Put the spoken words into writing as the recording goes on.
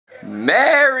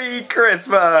Merry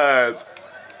Christmas!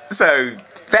 So,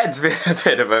 VEDD's been a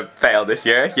bit of a fail this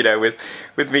year, you know,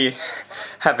 with me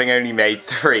having only made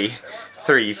three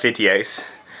videos.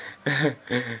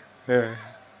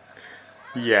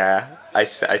 Yeah, I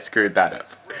screwed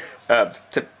that up.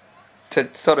 To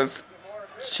sort of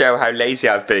show how lazy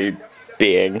I've been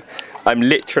being, I'm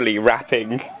literally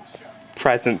wrapping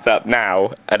presents up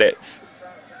now, and it's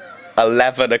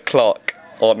 11 o'clock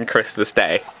on Christmas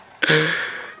Day.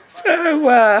 So,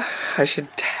 I should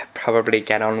probably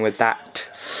get on with that.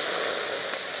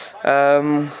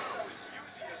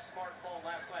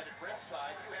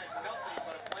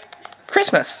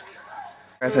 Christmas!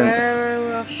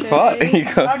 Presents. What?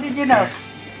 How did you know?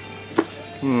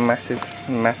 Massive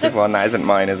one. That isn't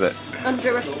mine, is it?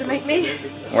 Underestimate me.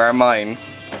 Where are mine?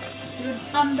 You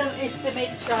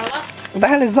underestimate Charlotte. What the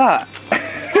hell is that?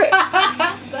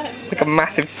 Like a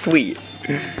massive sweet.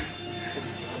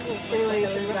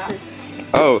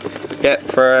 Oh, get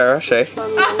for Roche.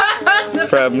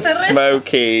 From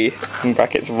Smokey, in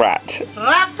brackets, rat.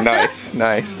 Nice.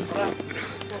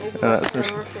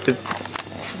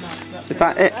 Is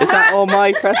that it? Is that all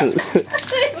my presents? Is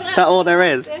that all there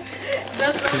is?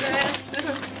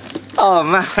 Oh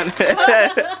man.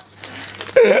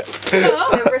 It's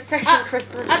a recession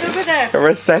Christmas. A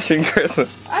recession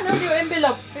Christmas. I know your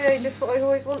envelope. Yeah, just what I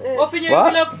always wanted. Open your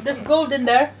envelope. There's gold in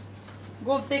there.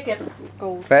 Gold ticket.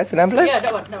 Gold. There's an envelope? Yeah,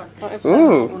 that one.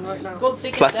 Ooh. Gold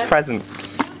ticket. Plus there. presents.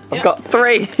 I've got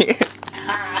 3.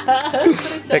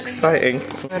 Exciting.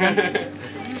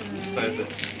 What is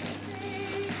this?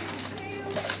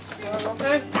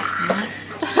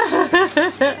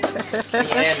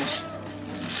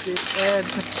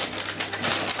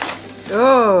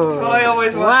 Oh, that's what I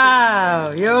always wanted.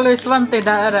 Wow, you always wanted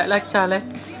that, like Charlie.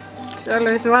 You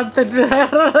always wanted that.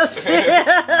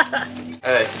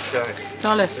 Hey,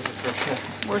 Charlie,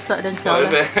 what's that then, Charlie?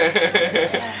 What is it?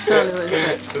 Charlie, what is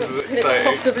that? This is Could it exciting.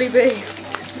 possibly be?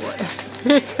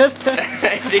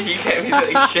 Did you get me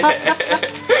something shit?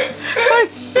 What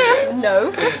shit?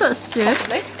 No. What's that shit?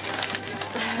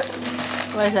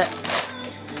 What is that?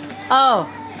 Oh.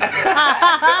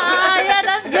 Yeah,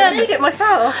 that's good. I need it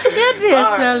myself. Good,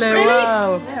 yes, Charlie. Really?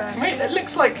 Wow. Mate, it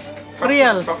looks like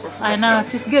Real. I know,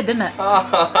 she's good, isn't it?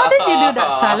 How did you do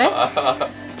that, Charlie?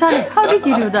 Charlie, how did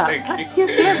you do that? That's you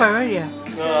clever, aren't you?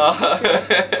 Oh,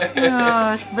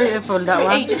 it's beautiful, that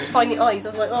one. You just find the eyes. I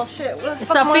was like, oh shit.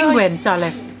 It's a penguin,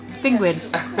 Charlie. Penguin.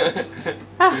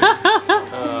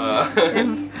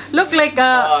 Look like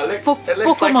a it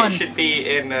looks Pokemon. like it should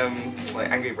be in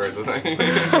like Angry Birds or something. The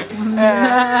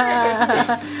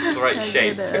right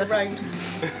shape.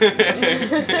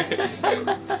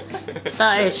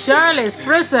 That is Charlie's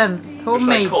present,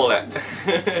 homemade. What should I call it?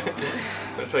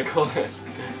 What should I call it?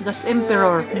 That's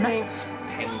Emperor. Penguin.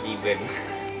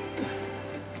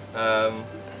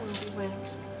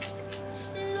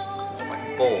 It's like a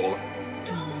ball.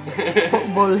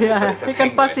 Ball, yeah. You can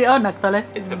pass it on, actually.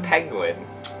 It's a penguin.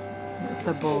 It's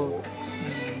a ball.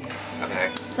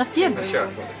 Okay. That's cute. I'm sure.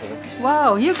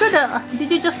 Wow, you good at.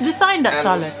 Did you just design that,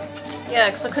 Charlie? Yeah,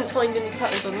 because I couldn't find any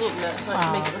patterns on the internet, so I had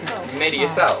to make it myself. You made it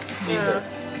yourself? Jesus.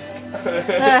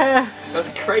 That's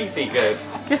crazy good.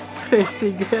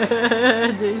 Crazy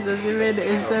good. Jesus, you made it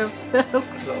yourself.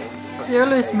 You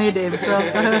always made it himself.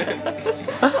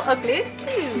 Not ugly,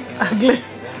 it's cute.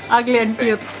 Ugly and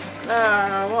cute.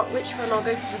 Which one? I'll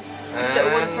go for the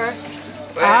little one first.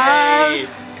 Hey,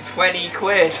 20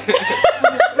 quid.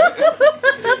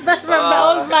 That's from the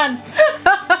old man.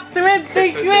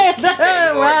 20 quid.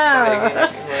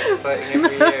 Wow. More exciting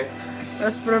every year.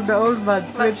 That's from the old man.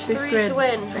 20 Match 3 quid. to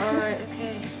win. Alright,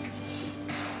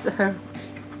 okay.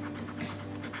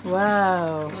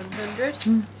 Wow. 100.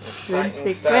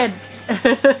 20 quid.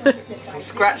 Some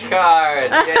scratch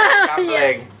cards. Yeah,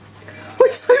 gambling.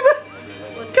 Which Simon?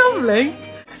 Gambling?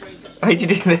 How did you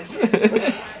do this? Take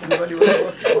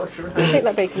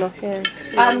that bacon off, yeah.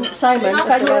 Simon,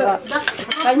 can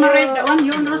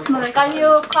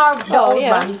you carve the old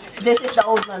ones? This is the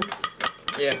old ones.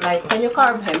 Yeah. Like, can you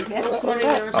carve him? Yeah?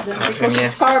 Because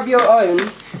Just carve your own.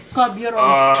 Carve your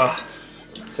own.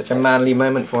 Such a manly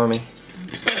moment for me.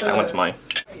 That one's mine.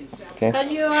 Can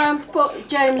you put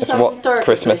James That's some what turkey?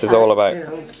 Christmas is all about.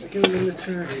 Give me the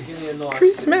turkey, give me a knife.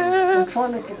 Christmas! I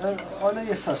know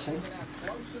you're fussy.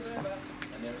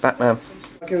 Batman.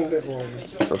 Give him a bit more.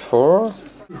 Before.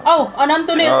 Oh, and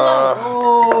Anthony as well.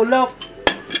 Oh, look.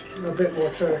 A bit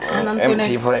more turkey. And Empty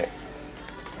Anthony. plate.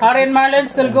 Harry and Marlon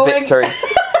still going. Victory.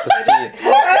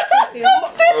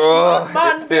 Oh,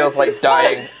 it feels like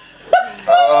dying.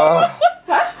 Oh.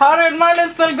 How did mine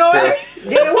still going?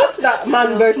 Yeah, what's that?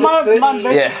 Man versus Man food.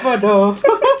 versus Yeah. food. Oh.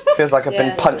 Feels like I've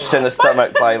been punched in the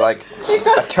stomach by like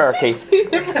a turkey. I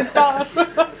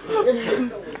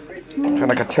feel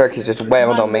like a turkey just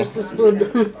wailed on me, Versus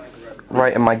food.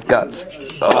 right in my guts.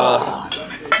 Ugh.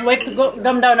 Wait to go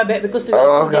come down a bit because you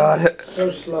Oh got pudding. god. So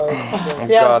slow. Oh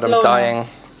Yeah, god, I'm slow now. dying.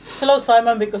 Slow,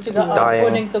 Simon, because you got Dying.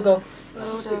 pudding to go.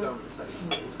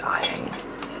 Dying.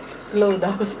 Slow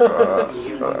down.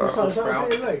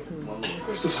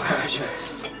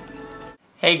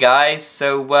 Hey guys,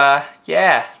 so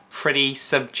yeah, pretty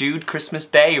subdued Christmas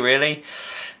day really.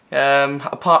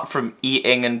 Apart from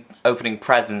eating and opening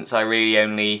presents, I really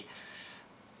only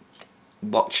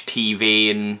watched TV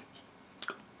and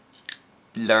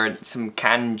learned some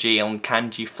kanji on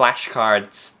kanji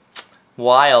flashcards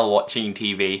while watching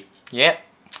TV. Yep,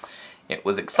 it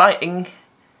was exciting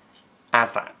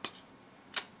as that.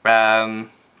 But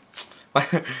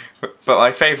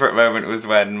my favourite moment was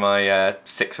when my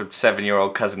 6 or 7 year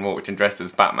old cousin walked in dressed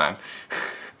as Batman.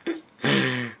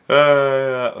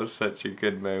 That was such a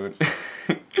good moment.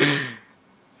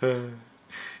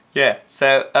 Yeah,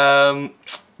 so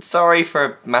sorry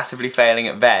for massively failing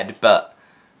at VEDD, but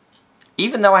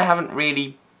even though I haven't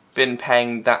really been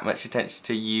paying that much attention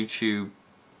to YouTube,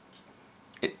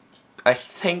 I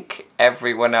think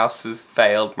everyone else has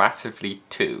failed massively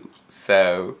too,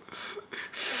 so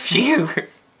phew,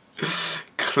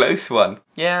 close one.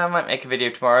 Yeah, I might make a video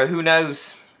tomorrow, who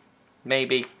knows,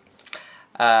 maybe.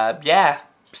 Yeah,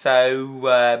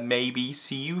 so maybe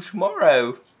see you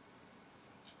tomorrow.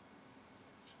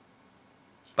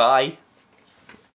 Bye.